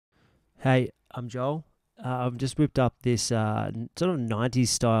Hey, I'm Joel. I've just whipped up this sort of 90s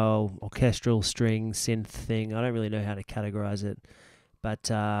style orchestral string synth thing. I don't really know how to categorize it,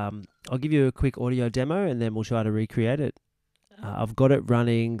 but I'll give you a quick audio demo and then we'll try to recreate it. I've got it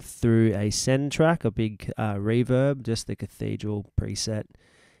running through a send track, a big reverb, just the cathedral preset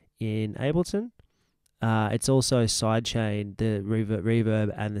in Ableton. It's also sidechained, the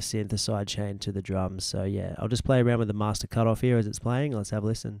reverb and the synth are sidechained to the drums. So yeah, I'll just play around with the master cutoff here as it's playing. Let's have a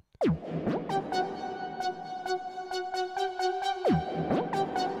listen.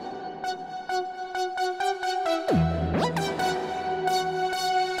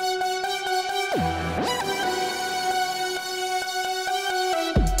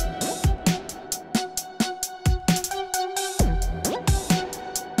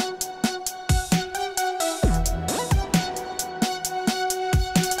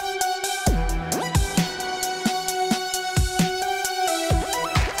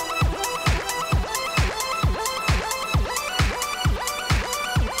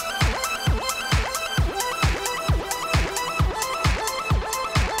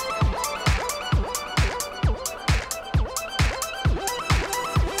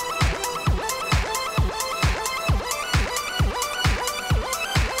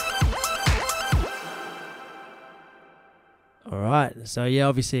 Alright, so yeah,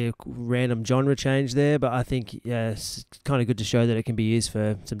 obviously a random genre change there, but I think yeah, it's kind of good to show that it can be used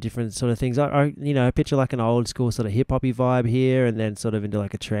for some different sort of things. I picture like an old school sort of hip hoppy vibe here, and then sort of into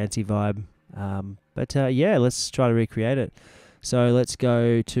like a trancey vibe. Yeah, let's try to recreate it. So let's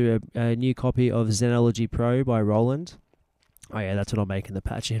go to a new copy of Zenology Pro by Roland. Oh yeah, that's what I'm making the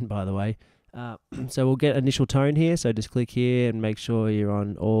patch in, by the way. So we'll get initial tone here. So just click here and make sure you're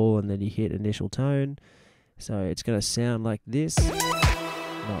on all, and then you hit initial tone. So it's going to sound like this.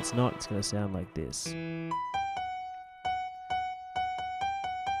 No, it's not. It's going to sound like this.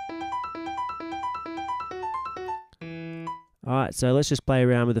 Alright, so let's just play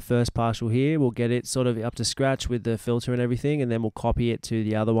around with the first partial here. We'll get it sort of up to scratch with the filter and everything, and then we'll copy it to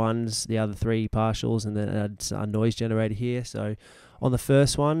the other ones, the other three partials, and then add a noise generator here. So on the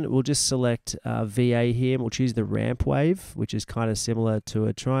first one, we'll just select VA here, and we'll choose the ramp wave, which is kind of similar to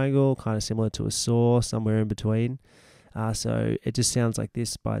a triangle, kind of similar to a saw, somewhere in between. So it just sounds like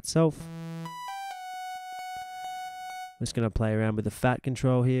this by itself. I'm just going to play around with the fat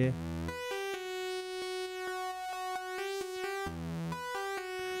control here.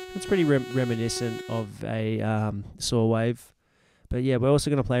 It's pretty reminiscent of a saw wave. But yeah, we're also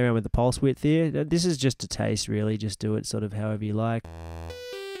going to play around with the pulse width here. This is just a taste, really. Just do it sort of however you like.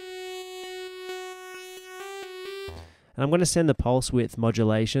 And I'm going to send the pulse width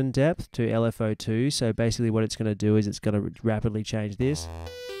modulation depth to LFO2. So basically what it's going to do is it's going to rapidly change this.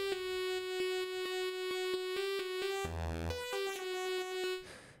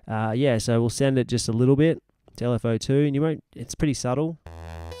 Yeah, so we'll send it just a little bit to LFO2, and you won't. It's pretty subtle.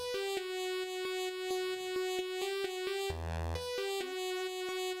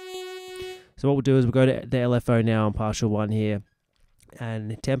 So what we'll do is we'll go to the LFO now on partial one here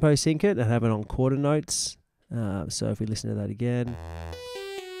and tempo sync it and have it on quarter notes. So if we listen to that again.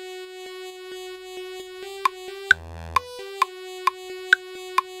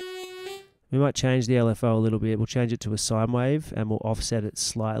 We might change the LFO a little bit. We'll change it to a sine wave and we'll offset it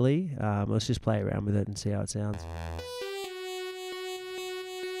slightly. Let's just play around with it and see how it sounds.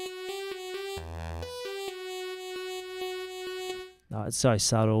 Oh, it's so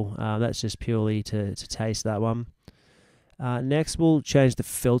subtle. That's just purely to taste that one. Next, we'll change the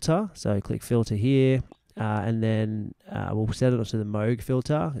filter. So click filter here, and then we'll set it to the Moog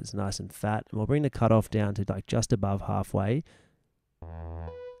filter. It's nice and fat. And we'll bring the cutoff down to like just above halfway.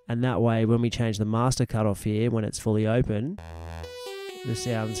 And that way, when we change the master cutoff here, when it's fully open, the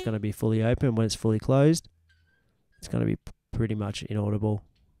sound's going to be fully open. When it's fully closed, it's going to be pretty much inaudible.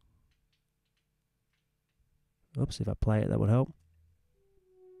 Oops, if I play it, that would help.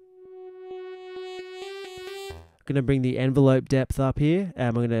 Going to bring the envelope depth up here,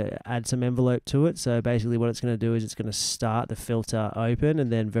 and we're going to add some envelope to it. So basically what it's going to do is it's going to start the filter open, and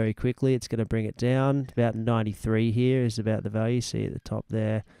then very quickly it's going to bring it down. About 93 here is about the value. See at the top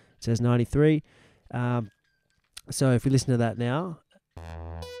there it says 93. So if we listen to that now,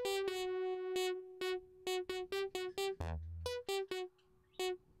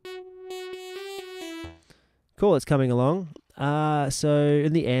 cool, it's coming along. So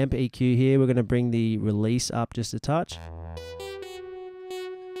in the amp EQ here, we're going to bring the release up just a touch.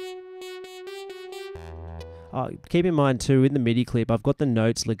 Keep in mind too, in the MIDI clip, I've got the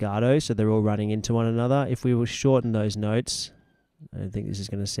notes legato, so they're all running into one another. If we will shorten those notes, I don't think this is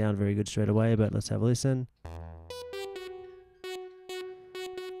going to sound very good straight away, but let's have a listen.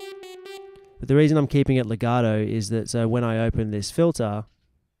 But the reason I'm keeping it legato is that so when I open this filter,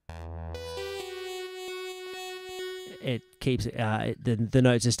 it keeps the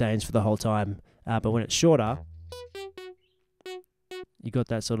note sustains for the whole time. But when it's shorter, you got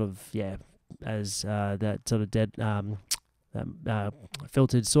that sort of, as that sort of dead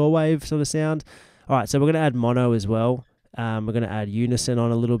filtered saw wave sort of sound. All right, so we're going to add mono as well. We're going to add unison on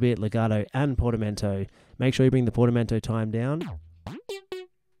a little bit, legato and portamento. Make sure you bring the portamento time down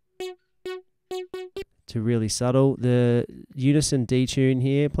to really subtle. The unison detune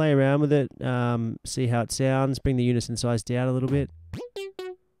here, play around with it, see how it sounds. Bring the unison size down a little bit.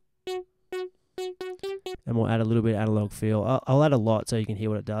 And we'll add a little bit of analog feel. I'll add a lot so you can hear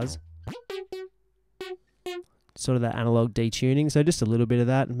what it does. Sort of that analog detuning, so just a little bit of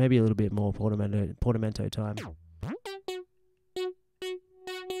that, maybe a little bit more portamento time.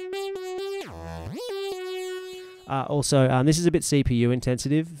 Also, this is a bit CPU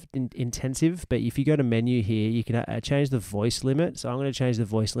intensive, but if you go to menu here, you can change the voice limit. So I'm going to change the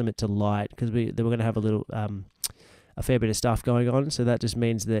voice limit to light because we're going to have a fair bit of stuff going on. So that just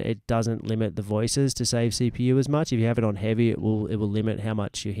means that it doesn't limit the voices to save CPU as much. If you have it on heavy, it will limit how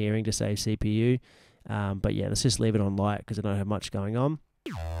much you're hearing to save CPU. But yeah, let's just leave it on light because I don't have much going on.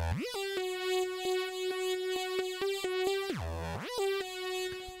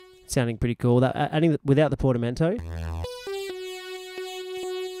 Sounding pretty cool. Adding without the portamento,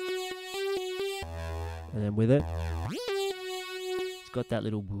 and then with it, it's got that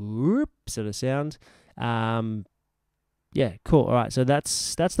little whoop sort of sound. Yeah, cool. All right, so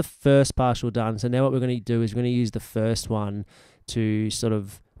that's the first partial done. So now what we're going to do is we're going to use the first one to sort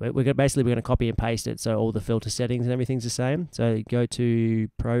of we're going to copy and paste it so all the filter settings and everything's the same. So go to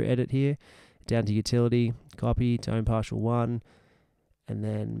Pro Edit here, down to Utility, copy tone partial 1, and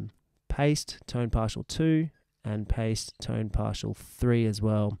then paste tone partial 2 and paste tone partial 3 as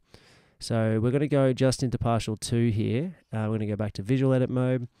well. So we're going to go just into partial 2 here. We're going to go back to visual edit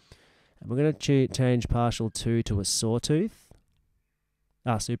mode, and we're going to change partial 2 to a sawtooth.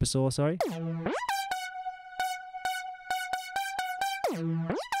 Super saw, sorry.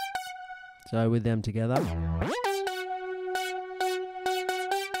 So with them together.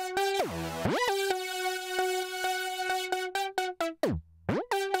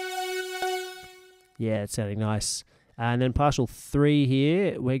 Yeah, it's sounding nice. And then partial 3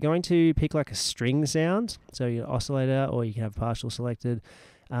 here, we're going to pick like a string sound. So you oscillator, or you can have partial selected.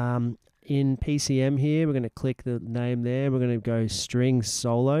 In PCM here, we're going to click the name there. We're going to go string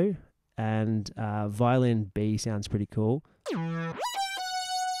solo, and violin B sounds pretty cool.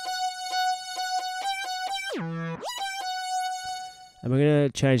 And we're going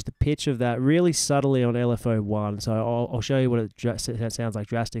to change the pitch of that really subtly on LFO 1. So I'll show you what it sounds like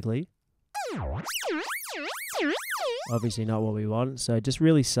drastically. Obviously not what we want, so just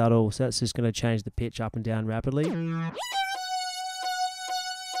really subtle. So that's just going to change the pitch up and down rapidly.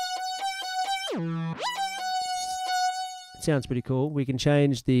 It sounds pretty cool. We can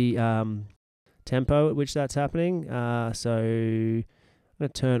change the tempo at which that's happening. So I'm going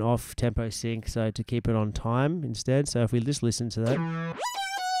to turn off tempo sync so to keep it on time instead. So if we just listen to that,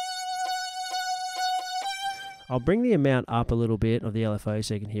 I'll bring the amount up a little bit of the LFO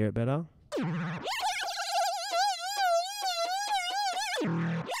so you can hear it better.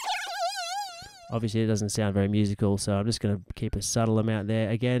 Obviously it doesn't sound very musical, so I'm just going to keep a subtle amount there.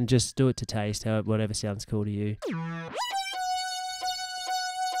 Again, just do it to taste, whatever sounds cool to you.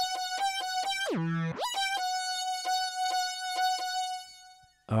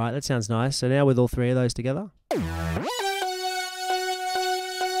 Alright, that sounds nice. So now with all 3 of those together.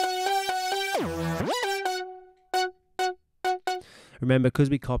 Remember, because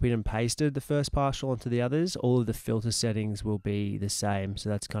we copied and pasted the first partial onto the others, all of the filter settings will be the same, so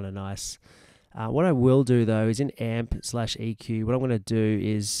that's kind of nice. What I will do though is in amp/EQ, what I'm going to do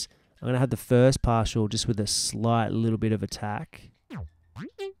is I'm going to have the first partial just with a slight little bit of attack.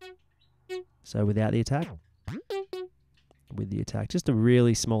 So without the attack. With the attack, just a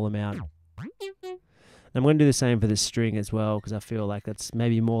really small amount. And I'm going to do the same for the string as well, because I feel like that's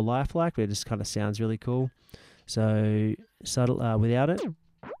maybe more lifelike, but it just kind of sounds really cool. So subtle without it,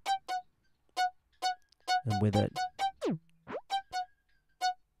 and with it.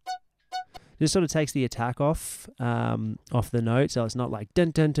 Just sort of takes the attack off the note, so it's not like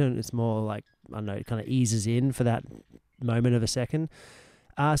dun dun dun. It's more like, I don't know, it kind of eases in for that moment of a second.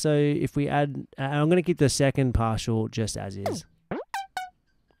 So if we add, I'm going to keep the second partial just as is.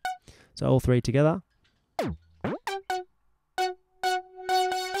 So all 3 together.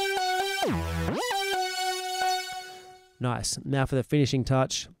 Nice. Now for the finishing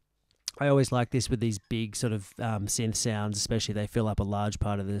touch, I always like this with these big sort of synth sounds, especially they fill up a large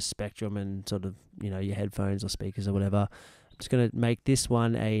part of the spectrum and sort of, your headphones or speakers or whatever. I'm just going to make this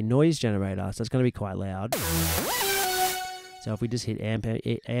one a noise generator, so it's going to be quite loud. So if we just hit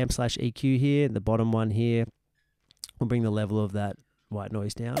amp/EQ here, the bottom one here, we'll bring the level of that white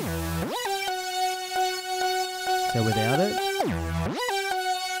noise down. So without it,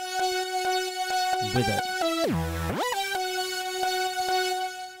 with it.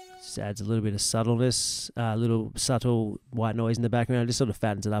 Just adds a little bit of subtleness, a little subtle white noise in the background. It just sort of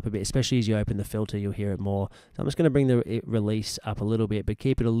fattens it up a bit, especially as you open the filter, you'll hear it more. So I'm just going to bring the release up a little bit, but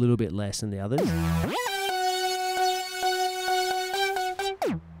keep it a little bit less than the others.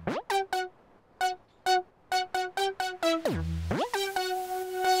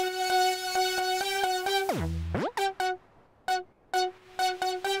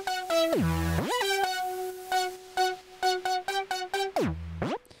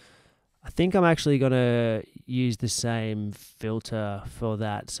 I think I'm actually going to use the same filter for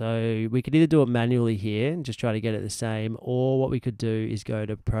that. So we could either do it manually here and just try to get it the same, or what we could do is go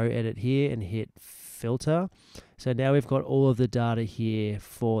to Pro Edit here and hit Filter. So now we've got all of the data here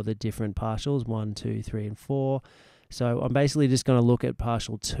for the different partials, 1, 2, 3, and 4. So I'm basically just going to look at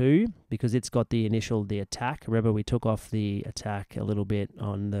partial 2 because it's got the attack. Remember, we took off the attack a little bit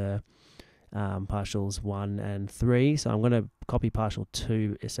on the partials 1 and 3, so I'm going to copy partial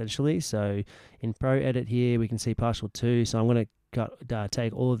 2 essentially. So in Pro Edit here we can see partial 2, so I'm going to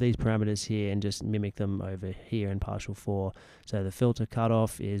take all of these parameters here and just mimic them over here in partial 4. So the filter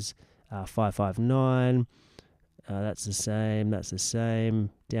cutoff is 559, that's the same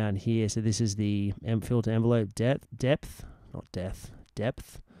down here. So this is the filter envelope depth,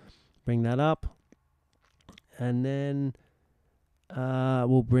 bring that up, and then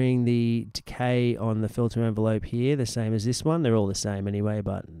we'll bring the decay on the filter envelope here, the same as this one. They're all the same anyway,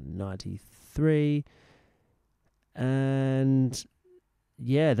 but 93. And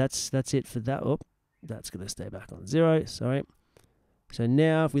yeah, that's it for that. Oh, that's going to stay back on 0, sorry. So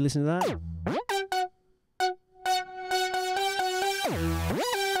now if we listen to that.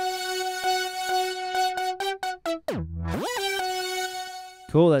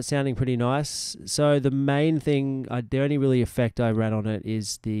 Cool, that's sounding pretty nice. So the main thing, the only really effect I ran on it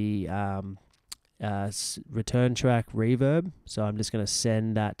is the return track reverb. So I'm just going to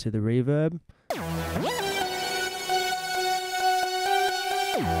send that to the reverb.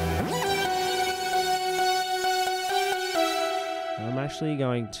 I'm actually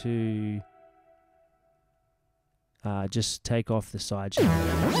going to just take off the side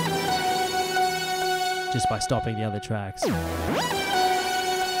channel just by stopping the other tracks.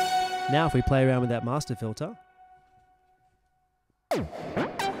 Now if we play around with that master filter,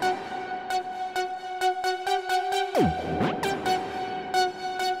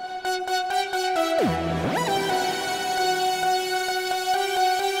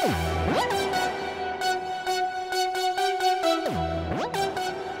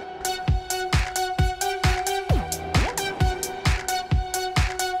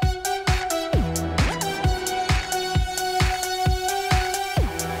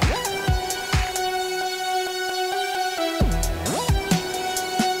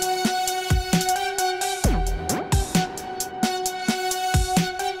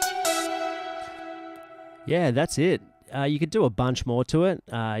 yeah, that's it. You could do a bunch more to it.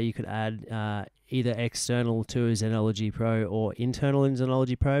 You could add either external to Zenology Pro or internal in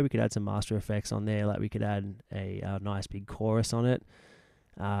Zenology Pro. We could add some master effects on there. Like we could add a nice big chorus on it.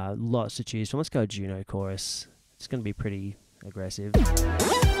 Lots to choose from. Let's go Juno chorus. It's going to be pretty aggressive.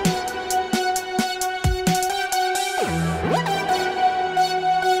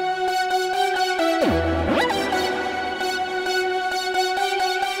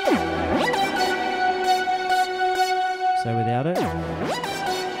 So without it, and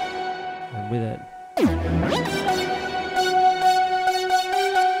with it.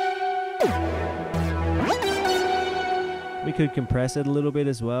 We could compress it a little bit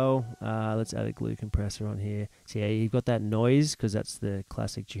as well. Let's add a glue compressor on here. So yeah, you've got that noise because that's the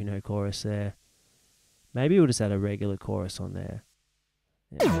classic Juno chorus there. Maybe we'll just add a regular chorus on there.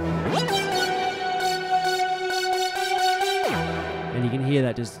 Yeah. And you can hear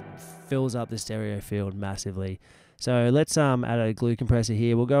that just fills up the stereo field massively. So let's add a glue compressor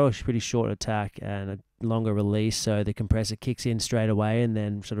here. We'll go a pretty short attack and a longer release, so the compressor kicks in straight away and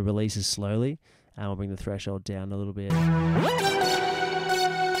then sort of releases slowly. And we'll bring the threshold down a little bit.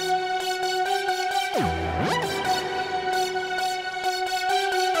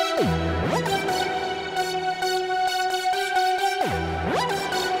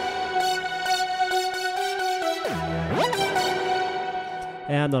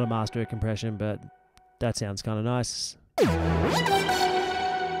 I'm not a master of compression, but that sounds kind of nice.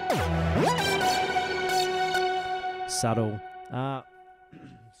 Subtle.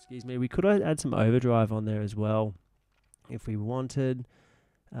 Excuse me. We could add some overdrive on there as well if we wanted.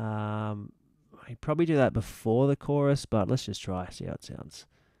 I'd probably do that before the chorus, but let's just try, see how it sounds.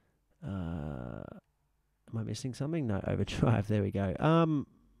 Am I missing something? No, overdrive. There we go.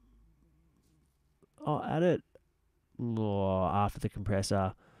 I'll add it after the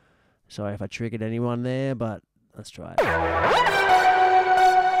compressor. Sorry if I triggered anyone there, but let's try it.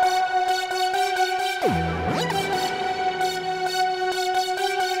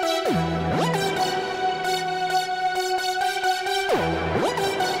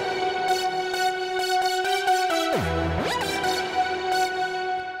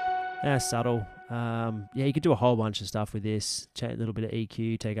 Subtle. Yeah, you could do a whole bunch of stuff with this. Change a little bit of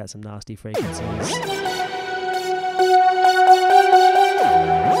EQ, take out some nasty frequencies.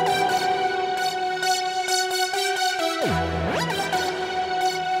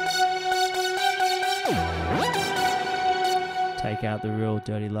 Take out the real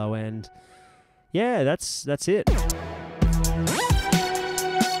dirty low end. Yeah, that's it.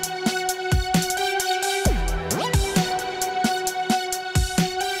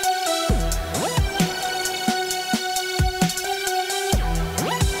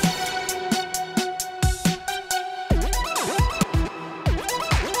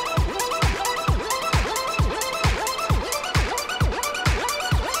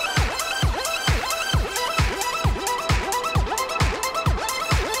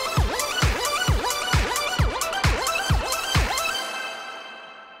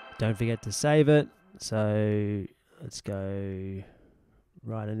 Don't forget to save it. So let's go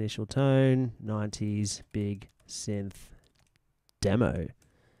right initial tone, 90s, big synth demo.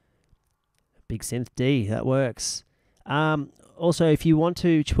 Big synth D, that works. Also, if you want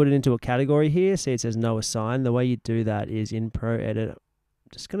to put it into a category here, see it says no assign. The way you do that is in Pro Edit. I'm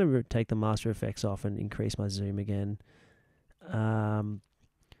just going to take the master effects off and increase my zoom again.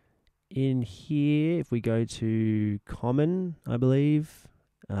 In here, if we go to common, I believe,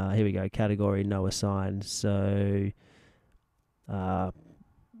 here we go, category, no assign. So, I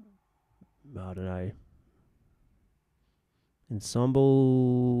don't know,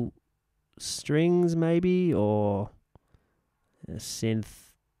 ensemble strings maybe, or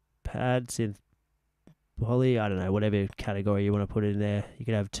synth pad, synth poly, I don't know, whatever category you want to put in there. You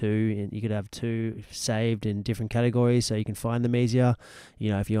could have two, and you could have two saved in different categories so you can find them easier. You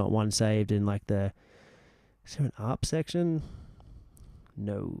know, if you want one saved in like the, is there an ARP section?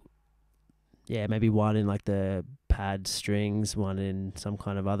 No. Yeah, maybe one in like the pad strings, one in some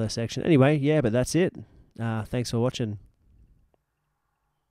kind of other section. Anyway, yeah, but that's it. Thanks for watching.